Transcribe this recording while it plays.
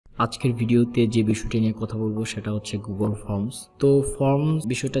আজকের ভিডিওতে যে বিষয়টি নিয়ে কথা বলবো সেটা হচ্ছে গুগল ফর্মস। তো ফর্মস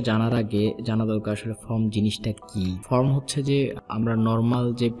বিষয়টা জানার আগে জানা দরকার আসলে ফর্ম জিনিসটা কি। ফর্ম হচ্ছে যে আমরা নর্মাল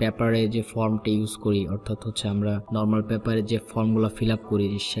যে পেপারে যে ফর্মটা ইউজ করি, অর্থাৎ হচ্ছে আমরা নর্মাল পেপারে যে ফর্মগুলো ফিল আপ করি,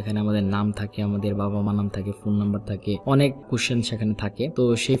 সেখানে আমাদের নাম থাকে, আমাদের বাবা মা নাম থাকে, ফোন নাম্বার থাকে, অনেক কোশ্চেন সেখানে থাকে। তো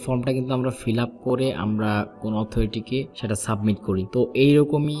সেই ফর্মটা কিন্তু আমরা ফিল আপ করে আমরা কোন অথরিটিকে সেটা সাবমিট করি। তো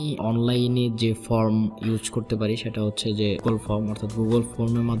এইরকমই অনলাইনে যে ফর্ম ইউজ করতে পারি সেটা হচ্ছে যে গুগল ফর্ম, অর্থাৎ গুগল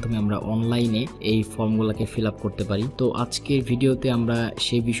ফর্মের মাধ্যমে আমরা অনলাইনে এই ফর্মগুলোকে ফিল আপ করতে পারি। তো আজকের ভিডিওতে আমরা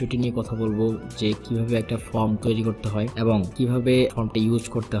সেই বিষয়টি নিয়ে কথা বলবো যে কিভাবে একটা ফর্ম তৈরি করতে হয় এবং কিভাবে ফর্মটা ইউজ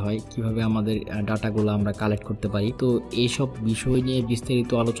করতে হয়, কিভাবে আমাদের ডাটাগুলো আমরা কালেক্ট করতে পারি। তো এইসব বিষয় নিয়ে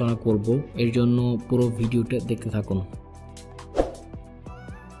বিস্তারিত আলোচনা করব, এর জন্য পুরো ভিডিওটা দেখতে থাকুন।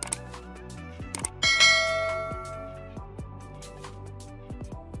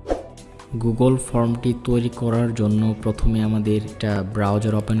 গুগল ফর্মটি তৈরি করার জন্য প্রথমে আমাদের একটা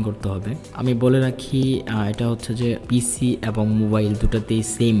ব্রাউজার ওপেন করতে হবে। আমি বলে রাখি এটা হচ্ছে যে পিসি এবং মোবাইল দুটাতেই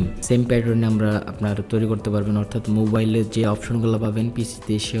সেম প্যাটার্নে আপনারা তৈরি করতে পারবেন, অর্থাৎ মোবাইলের যে অপশনগুলো পাবেন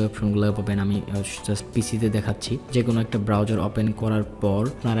পিসিতে সেই অপশনগুলো পাবেন। আমি জাস্ট পিসিতে দেখাচ্ছি। যে কোনো একটা ব্রাউজার ওপেন করার পর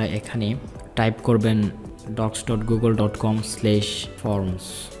আপনারা এখানে টাইপ করবেন docs.google.com/forms।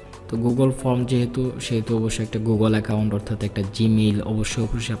 তো গুগল ফর্ম সেহেতু অবশ্যই একটা গুগল অ্যাকাউন্ট, অর্থাৎ একটা জিমেইল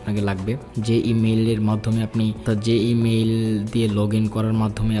অবশ্যই আপনাকে লাগবে। যে ইমেইলের মাধ্যমে যে ইমেইল দিয়ে লগ ইন করার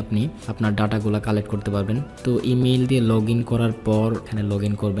মাধ্যমে আপনি আপনার ডাটাগুলো কালেক্ট করতে পারবেন। তো ইমেইল দিয়ে লগ ইন করার পর এখানে লগ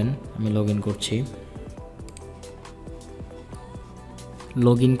ইন করবেন। আমি লগ ইন করছি।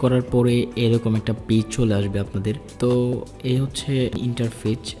 লগ ইন করার পরে এরকম একটা পেজ চলে আসবে আপনাদের। তো এই হচ্ছে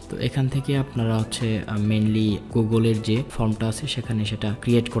ইন্টারফেস। তো এখান থেকে আপনারা হচ্ছে মেইনলি গুগলের যে ফর্মটা আছে সেখানে সেটা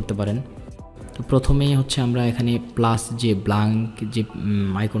ক্রিয়েট করতে পারেন। তো প্রথমেই হচ্ছে আমরা এখানে প্লাস যে ব্ল্যাঙ্ক যে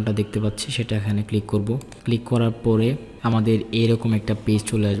আইকনটা দেখতে পাচ্ছি সেটা এখানে ক্লিক করব। ক্লিক করার পরে আমাদের এরকম একটা পেজ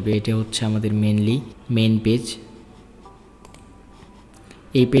চলে আসবে। এটা হচ্ছে আমাদের মেইন পেজ।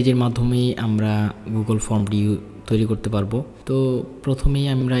 এই পেজের মাধ্যমেই আমরা গুগল ফর্মটি তৈরি করতে পারবো। তো প্রথমেই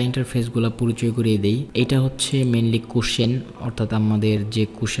আমরা ইন্টারফেসগুলো পরিচয় করিয়ে দেই। এটা হচ্ছে মেইনলি কোশ্চেন, অর্থাৎ আমাদের যে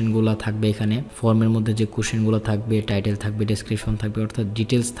কোশ্চেনগুলো থাকবে এখানে ফর্মের মধ্যে যে কোশ্চেনগুলো থাকবে, টাইটেল থাকবে, ডেসক্রিপশন থাকবে, অর্থাৎ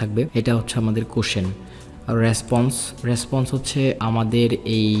ডিটেলস থাকবে। এটা হচ্ছে আমাদের কোশ্চেন। আর রেসপন্স হচ্ছে আমাদের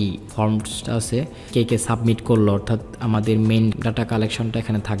এই ফর্মটা আছে কে সাবমিট করলো, অর্থাৎ আমাদের মেইন ডাটা কালেকশনটা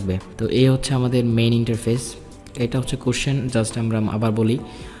এখানে থাকবে। তো এই হচ্ছে আমাদের মেইন ইন্টারফেস। এটা হচ্ছে কোশ্চেন, জাস্ট আমরা আবার বলি,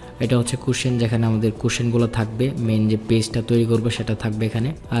 এটা হচ্ছে কোশ্চেন যেখানে আমাদের কোশ্চেনগুলো থাকবে, মেইন যে পেজটা তৈরি করবো সেটা থাকবে এখানে।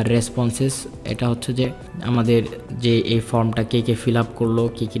 আর রেসপন্সেস এটা হচ্ছে যে আমাদের যে এই ফর্মটা কে ফিল আপ করলো,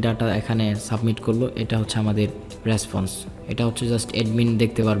 কি ডাটা এখানে সাবমিট করলো, এটা হচ্ছে আমাদের রেসপন্স। এটা হচ্ছে জাস্ট অ্যাডমিন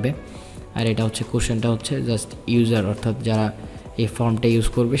দেখতে পারবে। আর এটা হচ্ছে কোশ্চেনটা হচ্ছে জাস্ট ইউজার, অর্থাৎ যারা এই ফর্মটা ইউজ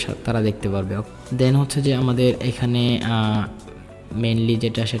করবে তারা দেখতে পারবে। দেন হচ্ছে যে আমাদের এখানে মেইনলি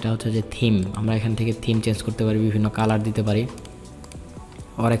সেটা হচ্ছে যে থিম। আমরা এখান থেকে থিম চেঞ্জ করতে পারি, বিভিন্ন কালার দিতে পারি।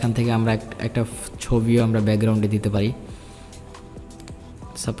 আর এখান থেকে আমরা একটা ছবিও আমরা ব্যাকগ্রাউন্ডে দিতে পারি।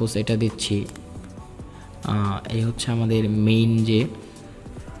 সাপোজ এটা দিচ্ছি। এই হচ্ছে আমাদের মেইন যে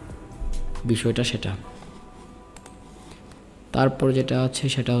বিষয়টা সেটা। তারপর যেটা আছে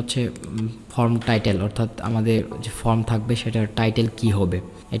সেটা হচ্ছে ফর্ম টাইটেল, অর্থাৎ আমাদের যে ফর্ম থাকবে সেটার টাইটেল কি হবে,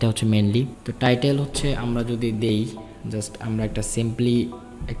 এটা হচ্ছে মেইনলি। তো টাইটেল হচ্ছে আমরা যদি দেই, জাস্ট আমরা একটা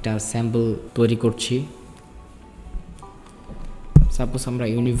স্যাম্পল তৈরি করছি। সাপোজ আমরা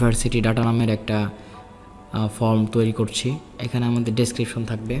ইউনিভার্সিটি ডাটা নামের একটা ফর্ম তৈরি করছি। এখানে আমাদের ডেসক্রিপশন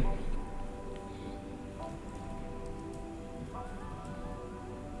থাকবে।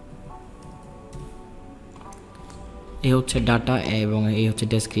 এই হচ্ছে ডাটা এবং এই হচ্ছে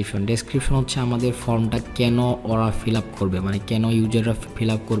ডেসক্রিপশন হচ্ছে আমাদের ফর্মটা কেন ওরা ফিল আপ করবে, মানে কেন ইউজাররা ফিল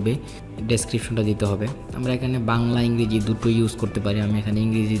আপ করবে, ডেসক্রিপশনটা দিতে হবে। আমরা এখানে বাংলা ইংরেজি দুটো ইউজ করতে পারি। আমি এখানে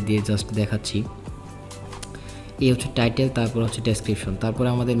ইংরেজি দিয়ে জাস্ট দেখাচ্ছি। এই হচ্ছে টাইটেল, তারপর হচ্ছে ডেসক্রিপশন, তারপরে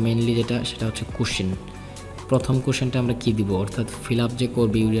আমাদের মেইনলি সেটা হচ্ছে কোশ্চেন। প্রথম কোশ্চেনটা আমরা কি দিব, অর্থাৎ ফিল আপ যে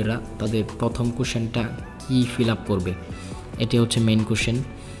করবে ইউজাররা তাদের প্রথম কোশ্চেনটা কি ফিল আপ করবে, এটি হচ্ছে মেইন কোশ্চেন।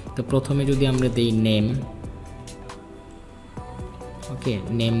 তো প্রথমে যদি আমরা দিই নেম, ওকে,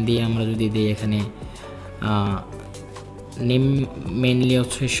 নেম দিয়ে আমরা যদি দিই এখানে নেম মেইনলি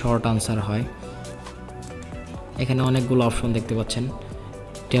হচ্ছে শর্ট আনসার হয়। এখানে অনেকগুলো অপশন দেখতে পাচ্ছেন।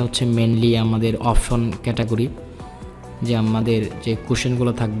 এটা হচ্ছে মেইনলি আমাদের অপশন ক্যাটাগরি, যে আমাদের যে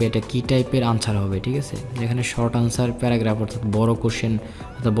কোশ্চেনগুলো থাকবে এটা কী টাইপের আনসার হবে, ঠিক আছে। যেখানে শর্ট আনসার, প্যারাগ্রাফ, অর্থাৎ বড় কোশ্চেন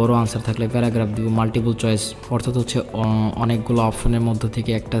অর্থাৎ বড় আনসার থাকলে প্যারাগ্রাফ দিব। মাল্টিপল চয়েস অর্থাৎ হচ্ছে অনেকগুলো অপশনের মধ্যে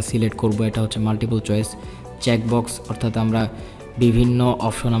থেকে একটা সিলেক্ট করব, এটা হচ্ছে মাল্টিপল চয়েস। চেকবক্স অর্থাৎ আমরা বিভিন্ন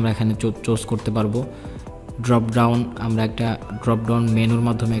অপশন আমরা এখানে চুজ করতে পারবো। ড্রপ ডাউন, আমরা একটা ড্রপ ডাউন মেনুর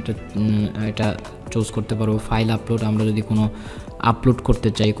মাধ্যমে এটা চুজ করতে পারবো। ফাইল আপলোড, আমরা যদি কোনো আপলোড করতে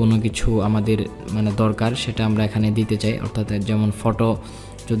চাই, কোনো কিছু আমাদের মানে দরকার সেটা আমরা এখানে দিতে চাই, অর্থাৎ যেমন ফটো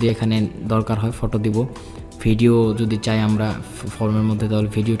যদি এখানে দরকার হয় ফটো দিব, ভিডিও যদি চাই আমরা ফর্মের মধ্যে তাহলে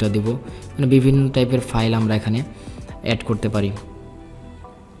ভিডিওটা দিব, মানে বিভিন্ন টাইপের ফাইল আমরা এখানে অ্যাড করতে পারি।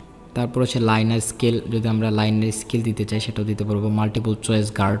 তারপর হচ্ছে লাইনার স্কেল, যদি আমরা লাইনার স্কেল দিতে চাই সেটাও দিতে পারবো। মাল্টিপল চয়েস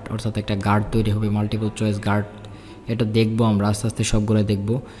গার্ড, অর্থাৎ একটা গার্ড তৈরি হবে মাল্টিপল চয়েস গার্ড, এটা দেখবো আমরা আস্তে আস্তে সবগুলো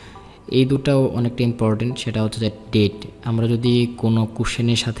দেখবো। এই দুটাও অনেকটা ইম্পর্টেন্ট, সেটা হচ্ছে যে ডেট, আমরা যদি কোনো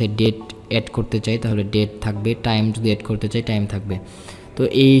কোশ্চেনের সাথে ডেট অ্যাড করতে চাই তাহলে ডেট থাকবে, টাইম যদি অ্যাড করতে চাই টাইম থাকবে। তো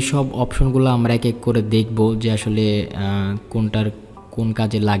এই সব অপশনগুলো আমরা এক এক করে দেখব যে আসলে কোনটার কোন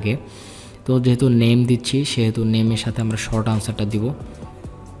কাজে লাগে। তো যেহেতু নেম দিচ্ছি সেহেতু নেমের সাথে আমরা শর্ট আনসারটা দিব।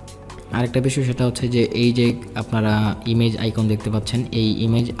 আরেকটা বিষয় সেটা হচ্ছে যে এই যে আপনারা ইমেজ আইকন দেখতে পাচ্ছেন, এই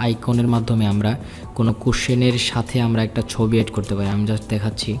ইমেজ আইকনের মাধ্যমে আমরা কোনো কোশ্চেনের সাথে আমরা একটা ছবি অ্যাড করতে পারি। আমি জাস্ট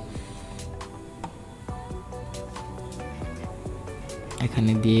দেখাচ্ছি,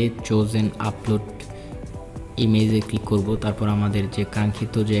 এখানে দিয়ে চোজেন আপলোড ইমেজে ক্লিক করব, তারপর আমাদের যে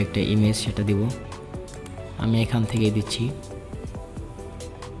কাঙ্ক্ষিত যে একটা ইমেজ সেটা দিব। আমি এখান থেকে দিচ্ছি,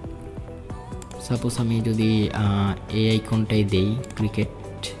 সাপোজ আমি যদি এই আইকনটাই দেই ক্রিকেট,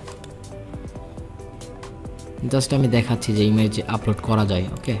 জাস্ট আমি দেখাচ্ছি যে ইমেজ আপলোড করা যায়।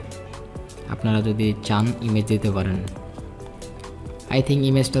 ওকে, আপনারা যদি চান ইমেজ দিতে পারেন। আই থিঙ্ক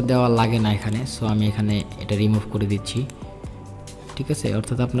ইমেজটা দেওয়া লাগে না এখানে, সো আমি এখানে এটা রিমুভ করে দিচ্ছি। ঠিক আছে,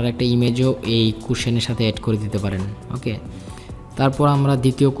 অর্থাৎ আপনারা একটা ইমেজও এই কোশ্চেনের সাথে অ্যাড করে দিতে পারেন। ওকে, তারপর আমরা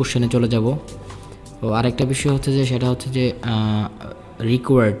দ্বিতীয় কোশ্চেনে চলে যাব। তো আরেকটা বিষয় হচ্ছে যে সেটা হচ্ছে যে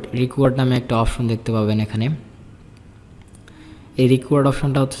রিকোয়ার্ড নামে একটা অপশন দেখতে পাবেন এখানে। এই রিকোয়ার্ড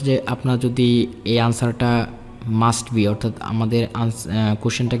অপশনটা হচ্ছে যে আপনার যদি এই আনসারটা মাস্ট বি, অর্থাৎ আমাদের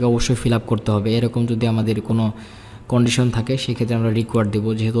কোশ্চেনটাকে অবশ্যই ফিল আপ করতে হবে, এরকম যদি আমাদের কোনো কন্ডিশন থাকে সেক্ষেত্রে আমরা রিকোয়ার্ড দেবো।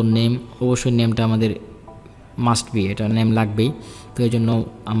 যেহেতু নেম, অবশ্যই নেমটা আমাদের মাস্ট বি, এটা নেম লাগবেই, তো এই জন্য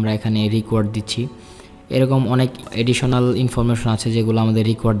আমরা এখানে রিকোয়ার্ড দিচ্ছি। এরকম অনেক এডিশনাল ইনফরমেশন আছে যেগুলো আমাদের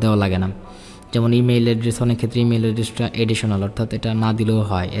রিকোয়ার্ড দেওয়া লাগে না, যেমন ইমেইল অ্যাড্রেস, অনেক ক্ষেত্রে ইমেইল অ্যাড্রেসটা এডিশনাল, অর্থাৎ এটা না দিলেও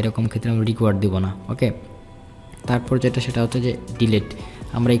হয়, এরকম ক্ষেত্রে আমরা রিকোয়ার্ড দিব না। ওকে, তারপর যেটা সেটা হচ্ছে যে ডিলিট,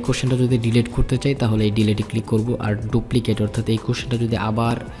 আমরা এই কোশ্চেনটা যদি ডিলিট করতে চাই তাহলে এই ডিলিটে ক্লিক করব। আর ডুপ্লিকেট, অর্থাৎ এই কোশ্চেনটা যদি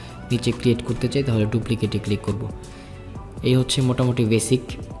আবার নিচে ক্রিয়েট করতে চাই তাহলে ডুপ্লিকেটে ক্লিক করব। এই হচ্ছে মোটামুটি বেসিক।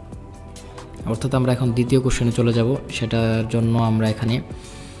 অর্থাৎ আমরা এখন দ্বিতীয় কোশ্চেনে চলে যাব, সেটার জন্য আমরা এখানে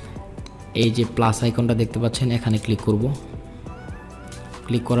এই যে প্লাস আইকনটা দেখতে পাচ্ছেন এখানে ক্লিক করব।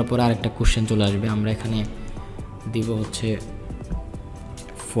 ক্লিক করার পর আরেকটা কোশ্চেন চলে আসবে, আমরা এখানে দিব হচ্ছে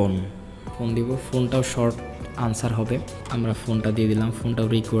ফোন দিব, ফোনটাও শর্ট আনসার হবে, আমরা ফোনটা দিয়ে দিলাম। ফোনটাও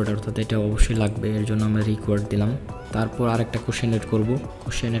রিকোয়ার্ড, অর্থাৎ এটা অবশ্যই লাগবে, এর জন্য আমরা রিকোয়ার্ড দিলাম। তারপর আরেকটা কোশ্চেন এড করব,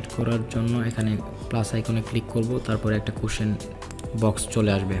 কোশ্চেন এড করার জন্য এখানে প্লাস আইকনে ক্লিক করব, তারপর একটা কোশ্চেন বক্স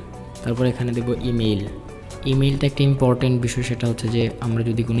চলে আসবে। তারপর এখানে দেব ইমেইল। ইমেইলটা একটা ইম্পর্টেন্ট বিষয়, সেটা হচ্ছে যে আমরা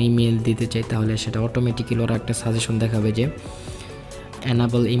যদি কোনো ইমেইল দিতে চাই তাহলে সেটা অটোমেটিক্যালি ওরা একটা সাজেশন দেখাবে যে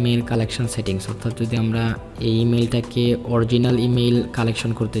এনাবল ইমেইল কালেকশন সেটিংস, অর্থাৎ যদি আমরা এই ইমেইলটাকে অরিজিনাল ইমেইল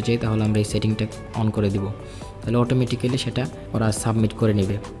কালেকশন করতে চাই তাহলে আমরা এই সেটিংটা অন করে দিব, তাহলে অটোমেটিক্যালি সেটা ওরা সাবমিট করে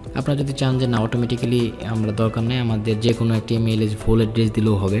নেবে। আপনারা যদি চান যে না অটোমেটিক্যালি আমরা দরকার নেই, আমাদের যে কোনো একটা ইমেইলে ফুল অ্যাড্রেস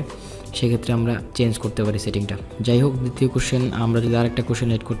দিলেও হবে, সেক্ষেত্রে আমরা চেঞ্জ করতে পারি সেটিংটা। যাই হোক, দ্বিতীয় কোশ্চেন, আমরা যদি আরেকটা কোশ্চেন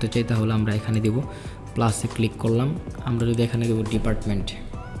এড করতে চাই তাহলে আমরা এখানে দেব, প্লাসে ক্লিক করলাম, আমরা যদি এখানে দেব ডিপার্টমেন্ট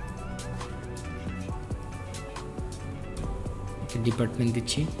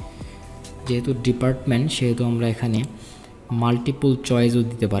দিচ্ছি। যেহেতু ডিপার্টমেন্ট সেহেতু আমরা এখানে মাল্টিপল চয়েসও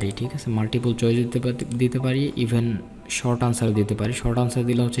দিতে পারি। ঠিক আছে, মাল্টিপল চয়েস দিতে পারি, ইভেন শর্ট আনসারও দিতে পারি। শর্ট আনসার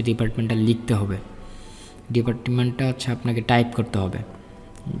দিলে হচ্ছে ডিপার্টমেন্টটা লিখতে হবে, ডিপার্টমেন্টটা হচ্ছে আপনাকে টাইপ করতে হবে,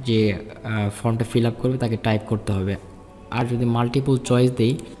 যে ফর্মটা ফিল আপ করবে তাকে টাইপ করতে হবে। আর যদি মাল্টিপল চয়েস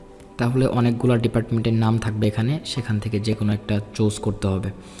দেই তাহলে অনেকগুলো ডিপার্টমেন্টের নাম থাকবে এখানে, সেখান থেকে যে কোনো একটা চুজ করতে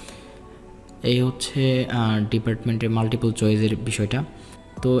হবে। এই হচ্ছে ডিপার্টমেন্টের মাল্টিপল চয়েসের বিষয়টা।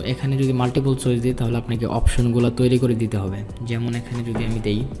 তো এখানে যদি মাল্টিপল চয়েস দিই তাহলে আপনাকে অপশনগুলো তৈরি করে দিতে হবে। যেমন এখানে যদি আমি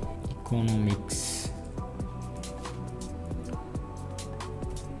দেই ইকোনমিক্স,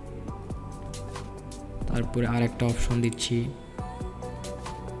 তারপরে আরেকটা অপশন দিচ্ছি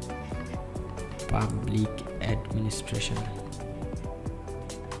পাবলিক অ্যাডমিনিস্ট্রেশন,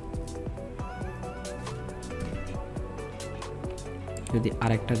 যদি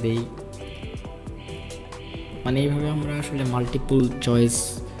আরেকটা দেই, মানে এইভাবে আমরা আসলে মাল্টিপল চয়েস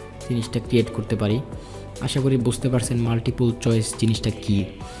জিনিসটা ক্রিয়েট করতে পারি। আশা করি বুঝতে পারছেন মাল্টিপল চয়েস জিনিসটা কি।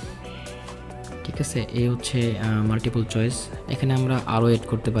 ঠিক আছে, এই হচ্ছে মাল্টিপল চয়েস। এখানে আমরা আরও এড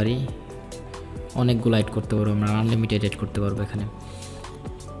করতে পারি, অনেকগুলো এড করতে পারবো, আমরা আনলিমিটেড এড করতে পারবো এখানে।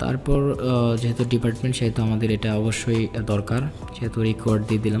 তারপর যেহেতু ডিপার্টমেন্ট সেহেতু আমাদের এটা অবশ্যই দরকার, সেহেতু রিকোয়ার্ড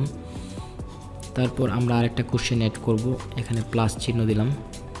দিয়ে দিলাম। তারপর আমরা আরেকটা কোশ্চেন অ্যাড করব, এখানে প্লাস চিহ্ন দিলাম।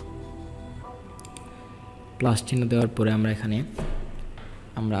 প্লাস চিহ্ন দেওয়ার পরে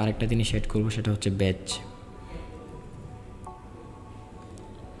আমরা আরেকটা জিনিস অ্যাড করব, সেটা হচ্ছে ব্যাচ।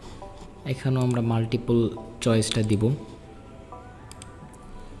 এখানেও আমরা মাল্টিপল চয়েসটা দিব,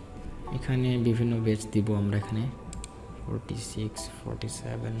 এখানে বিভিন্ন ব্যাচ দিব আমরা, এখানে 46,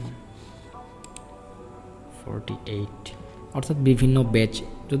 47, 48, অর্থাৎ বিভিন্ন ব্যাচ।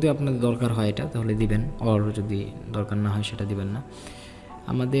 যদি আপনাদের দরকার হয় এটা তাহলে দিবেন, আর যদি দরকার না হয় সেটা দিবেন না।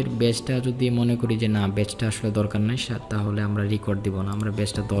 আমাদের ব্যাচটা যদি মনে করি যে না ব্যাচটা আসলে দরকার নাই, তাহলে আমরা রেকর্ড দিব না, আমরা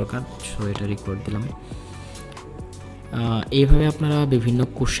ব্যাচটা দরকার, সো এটা রেকর্ড দিলাম। এইভাবে আপনারা বিভিন্ন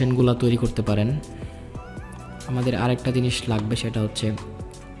কোশ্চেনগুলো তৈরি করতে পারেন। আমাদের আরেকটা জিনিস লাগবে, সেটা হচ্ছে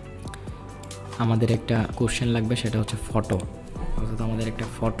আমাদের একটা কোশ্চেন লাগবে, সেটা হচ্ছে ফটো। অর্থাৎ আমাদের একটা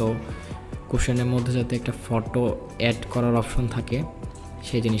ফটো, কোশ্চেনের মধ্যে যাতে একটা ফটো অ্যাড করার অপশন থাকে,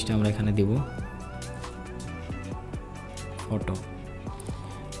 সেই জিনিসটা আমরা এখানে দিব।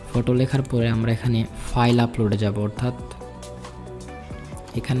 ফটো লেখার পরে আমরা এখানে ফাইল আপলোডে যাব, অর্থাৎ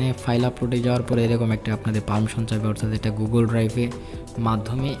এখানে ফাইল আপলোডে যাওয়ার পরে এরকম একটা আপনাদের পারমিশন চাইবে, অর্থাৎ এটা গুগল ড্রাইভে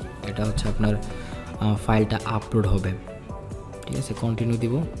মাধ্যমে এটা হচ্ছে আপনার ফাইলটা আপলোড হবে। ঠিক আছে, কন্টিনিউ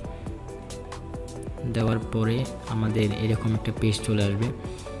দিব। দেওয়ার পরে আমাদের এরকম একটা পেজ চলে আসবে।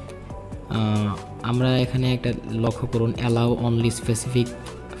 আমরা এখানে একটা লক্ষ্য করুন, allow only specific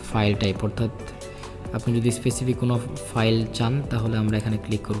file type, অর্থাৎ আপনি যদি স্পেসিফিক কোনো ফাইল চান তাহলে আমরা এখানে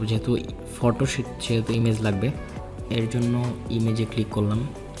ক্লিক করব। যেহেতু ফটো সেহেতু ইমেজ লাগবে, এর জন্য ইমেজে ক্লিক করলাম।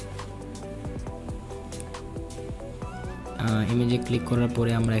 ইমেজে ক্লিক করার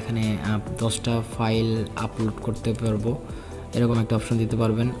পরে আমরা এখানে 10টা ফাইল আপলোড করতে পারবো, এরকম একটা অপশন দিতে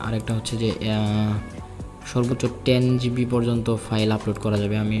পারবেন। আরেকটা হচ্ছে যে সর্বোচ্চ 10 GB পর্যন্ত ফাইল আপলোড করা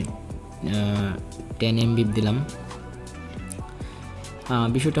যাবে, আমি 10 MB দিলাম।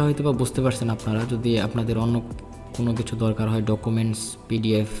 বিষয়টা হয়তো বা বুঝতে পারছেন আপনারা। যদি আপনাদের অন্য কোনো কিছু দরকার হয়, documents,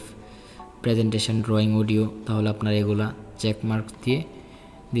 PDF, presentation, drawing, audio, তাহলে আপনারা এগুলা চেকমার্ক দিয়ে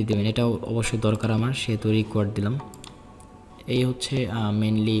দেবেন। এটাও অবশ্যই দরকার আমার, সেহেতু রিকোয়ার্ড দিলাম। এই হচ্ছে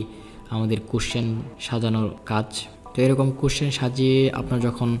মেনলি আমাদের কোশ্চেন সাজানোর কাজ। তো এরকম কোশ্চেন সাজিয়ে আপনার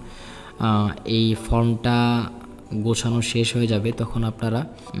যখন এই ফর্মটা গোছানো শেষ হয়ে যাবে, তখন আপনারা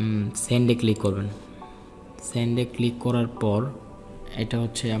সেন্ডে ক্লিক করবেন। সেন্ডে ক্লিক করার পর এটা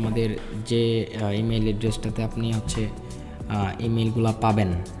হচ্ছে আমাদের যে ইমেল অ্যাড্রেসটাতে আপনি হচ্ছে ইমেলগুলো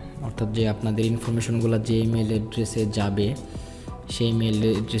পাবেন, অর্থাৎ যে আপনাদের ইনফরমেশনগুলো যে ইমেল অ্যাড্রেসে যাবে, সেই ইমেল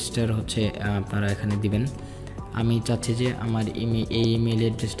অ্যাড্রেসটার হচ্ছে আপনারা এখানে দিবেন। আমি চাচ্ছি যে আমার এই ইমেল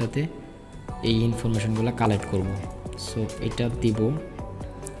অ্যাড্রেসটাতে এই ইনফরমেশনগুলো কালেক্ট করব, সো এটা দিব।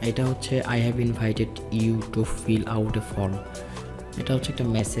 এটা হচ্ছে I have invited you two fill out A form, এটা হচ্ছে একটা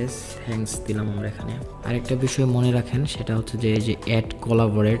মেসেজ, থ্যাঙ্কস দিলাম আমরা এখানে। আরেকটা বিষয় মনে রাখেন, সেটা হচ্ছে যে অ্যাড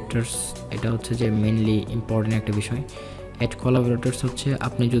কোলাবোরেটরস, এটা হচ্ছে যে মেনলি ইম্পর্টেন্ট একটা বিষয়। অ্যাড কোলাবোরেটরস হচ্ছে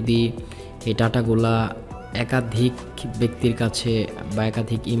আপনি যদি এই ডাটাগুলা একাধিক ব্যক্তির কাছে বা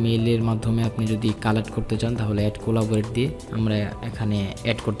একাধিক ইমেইলের মাধ্যমে আপনি যদি কালেক্ট করতে চান, তাহলে অ্যাড কোলাবোরেট দিয়ে আমরা এখানে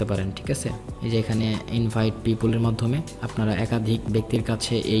অ্যাড করতে পারেন। ঠিক আছে, এই যে এখানে ইনভাইট পিপলের মাধ্যমে আপনারা একাধিক ব্যক্তির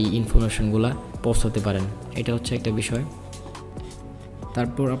কাছে এই ইনফরমেশনগুলো পৌঁছাতে পারেন, এটা হচ্ছে একটা বিষয়।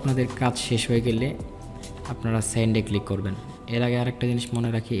 তারপর আপনাদের কাজ শেষ হয়ে গেলে আপনারা সেন্ডে ক্লিক করবেন। এর আগে আরেকটা জিনিস মনে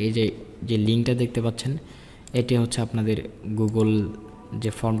রাখি, এই যে লিঙ্কটা দেখতে পাচ্ছেন, এটি হচ্ছে আপনাদের গুগল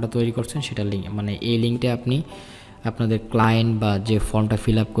যে ফর্মটা তৈরি করছেন সেটা লিঙ্ক, মানে এই লিঙ্কটা আপনি আপনাদের ক্লায়েন্ট বা যে ফর্মটা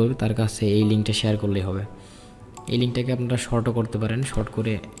ফিল আপ করবে তার কাছে এই লিঙ্কটা শেয়ার করলেই হবে। এই লিঙ্কটাকে আপনারা শর্টও করতে পারেন, শর্ট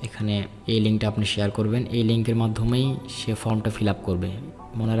করে এখানে এই লিঙ্কটা আপনি শেয়ার করবেন, এই লিঙ্কের মাধ্যমেই সে ফর্মটা ফিল আপ করবে।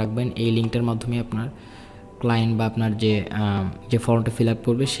 মনে রাখবেন এই লিঙ্কটার মাধ্যমে আপনার ক্লায়েন্ট বা আপনার যে ফর্মটা ফিল আপ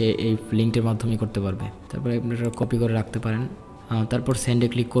করবে সে এই লিঙ্কটার মাধ্যমেই করতে পারবে। তারপরে আপনারা কপি করে রাখতে পারেন। তারপর সেন্ডে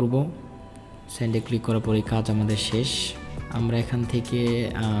ক্লিক করব। সেন্ডে ক্লিক করার পরে কাজ আমাদের শেষ। আমরা এখান থেকে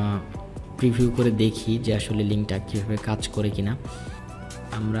প্রিভিউ করে দেখি যে আসলে লিঙ্কটা কীভাবে কাজ করে কিনা।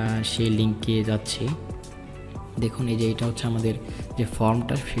 আমরা সেই লিঙ্কে যাচ্ছি। দেখুন এই যে এটা হচ্ছে আমাদের যে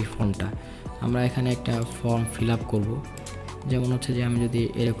ফর্মটা, সেই ফর্মটা আমরা এখানে একটা ফর্ম ফিল আপ করবো। যেমন হচ্ছে যে আমি যদি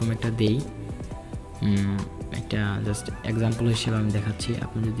এরকম একটা দেই, একটা জাস্ট এক্সাম্পল হিসেবে আমি দেখাচ্ছি।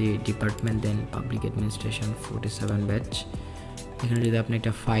 আপনি যদি ডিপার্টমেন্ট দেন পাবলিক অ্যাডমিনিস্ট্রেশন 47 ব্যাচ, এখানে যদি আপনি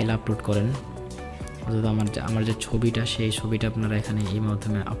একটা ফাইল আপলোড করেন, অর্থাৎ আমার যে ছবিটা, সেই ছবিটা আপনারা এখানে এই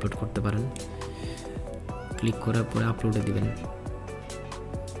মাধ্যমে আপলোড করতে পারেন। ক্লিক করার পরে আপলোডে দিবেন।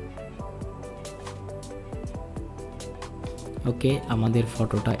 ওকে, আমাদের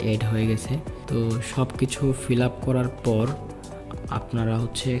ফটোটা অ্যাড হয়ে গেছে। তো সব কিছু ফিল আপ করার পর আপনারা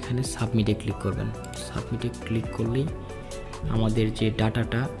হচ্ছে এখানে সাবমিটে ক্লিক করবেন। সাবমিটে ক্লিক করলেই আমাদের যে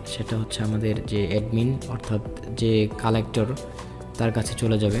ডাটাটা সেটা হচ্ছে আমাদের যে অ্যাডমিন অর্থাৎ যে কালেক্টর তার কাছে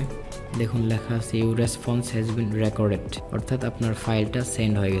চলে যাবে। দেখুন লেখা আছে your response has been recorded, অর্থাৎ আপনার ফাইলটা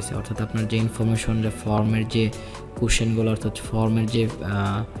সেন্ড হয়ে গেছে, অর্থাৎ আপনার যে ইনফরমেশন, যে ফর্মের যে কোশ্চেনগুলো অর্থাৎ ফর্মের যে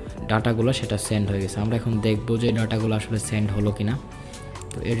ডাটাগুলো সেটা সেন্ড হয়ে গেছে। আমরা এখন দেখব যে ডাটাগুলো আসলে সেন্ড হলো কিনা।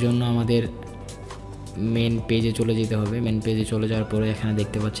 তো এর জন্য আমাদের মেন পেজে চলে যেতে হবে। মেন পেজে চলে যাওয়ার পরে এখানে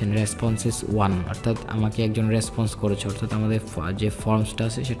দেখতে পাচ্ছেন রেসপন্সেস 1, অর্থাৎ আমাকে একজন রেসপন্স করেছে, অর্থাৎ আমাদের যে ফর্মসটা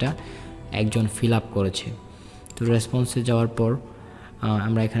আছে সেটা একজন ফিল আপ করেছে। তো রেসপন্সে যাওয়ার পর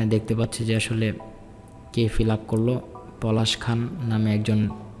আমরা এখানে দেখতে পাচ্ছি যে আসলে কে ফিল আপ করলো, পলাশ খান নামে একজন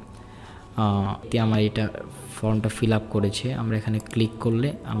আমার এটা ফর্মটা ফিল আপ করেছে। আমরা এখানে ক্লিক করলে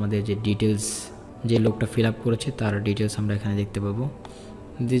আমাদের যে ডিটেলস, যে লোকটা ফিল আপ করেছে তার ডিটেলস আমরা এখানে দেখতে পাবো।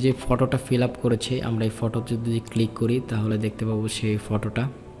 যে ফটোটা ফিল আপ করেছে আমরা এই ফটোতে যদি ক্লিক করি তাহলে দেখতে পাবো সেই ফটোটা।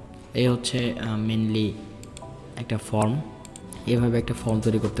 এই হচ্ছে মেনলি একটা ফর্ম, এভাবে একটা ফর্ম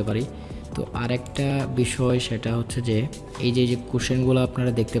তৈরি করতে পারি। তো আরেকটা বিষয় সেটা হচ্ছে যে এই যে কোশ্চেনগুলো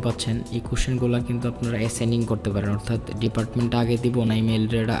আপনারা দেখতে পাচ্ছেন, এই কোশ্চেনগুলো কিন্তু আপনারা অ্যাসাইনিং করতে পারেন, অর্থাৎ ডিপার্টমেন্ট আগে দিব না ইমেল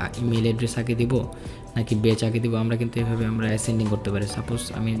অ্যাড্রেস আগে দিব নাকি বেচ আগে দিব, আমরা কিন্তু এভাবে আমরা অ্যাসাইনিং করতে পারি। সাপোজ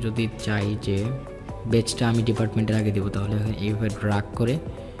আমি যদি চাই যে বেচটা আমি ডিপার্টমেন্টের আগে দিব, তাহলে এইভাবে ড্রাগ করে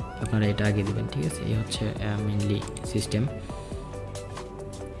আপনারা এটা আগে দিবেন, ঠিক আছে। এই হচ্ছে মেনলি সিস্টেম।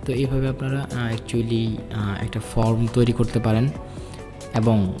 তো এইভাবে আপনারা অ্যাকচুয়ালি একটা ফর্ম তৈরি করতে পারেন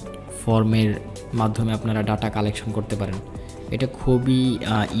এবং ফর্মের মাধ্যমে আপনারা ডাটা কালেকশন করতে পারেন। এটা খুবই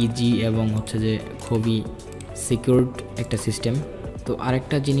ইজি এবং হচ্ছে যে খুবই সিকিউরড একটা সিস্টেম। তো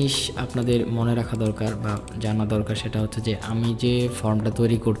আরেকটা জিনিস আপনাদের মনে রাখা দরকার বা জানা দরকার, সেটা হচ্ছে যে আমি যে ফর্মটা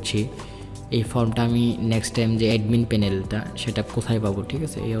তৈরি করছি এই ফর্মটা আমি নেক্সট টাইম যে অ্যাডমিন প্যানেলটা সেটা কোথায় পাবো, ঠিক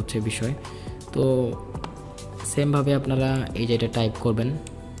আছে, এই হচ্ছে বিষয়। তো সেমভাবে আপনারা এই যে এটা টাইপ করবেন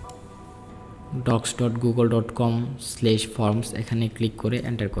docs.google.com/forms, এখানে ক্লিক করে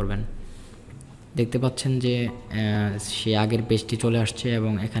এন্টার করবেন। দেখতে পাচ্ছেন যে সে আগের পেজটি চলে আসছে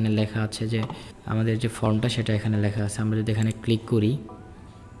এবং এখানে লেখা আছে যে আমাদের যে ফর্মটা সেটা এখানে লেখা আছে। আমরা যদি এখানে ক্লিক করি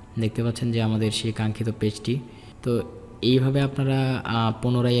দেখতে পাচ্ছেন যে আমাদের সেই কাঙ্ক্ষিত পেজটি। তো এইভাবে আপনারা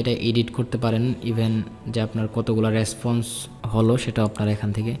পুনরায় এটা এডিট করতে পারেন, ইভেন যে আপনার কতগুলো রেসপন্স হলো সেটা আপনারা এখান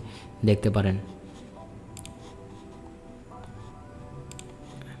থেকে দেখতে পারেন।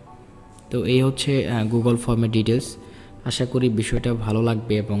 তো এই হচ্ছে গুগল ফর্মের ডিটেলস। আশা করি বিষয়টা ভালো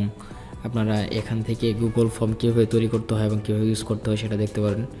লাগবে এবং আপনারা এখান থেকে গুগল ফর্ম কীভাবে তৈরি করতে হয় এবং কীভাবে ইউজ করতে হয় সেটা দেখতে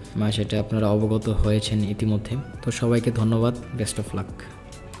পারেন, সেটা আপনারা অবগত হয়েছেন ইতিমধ্যে। তো সবাইকে ধন্যবাদ, বেস্ট অফ লাক।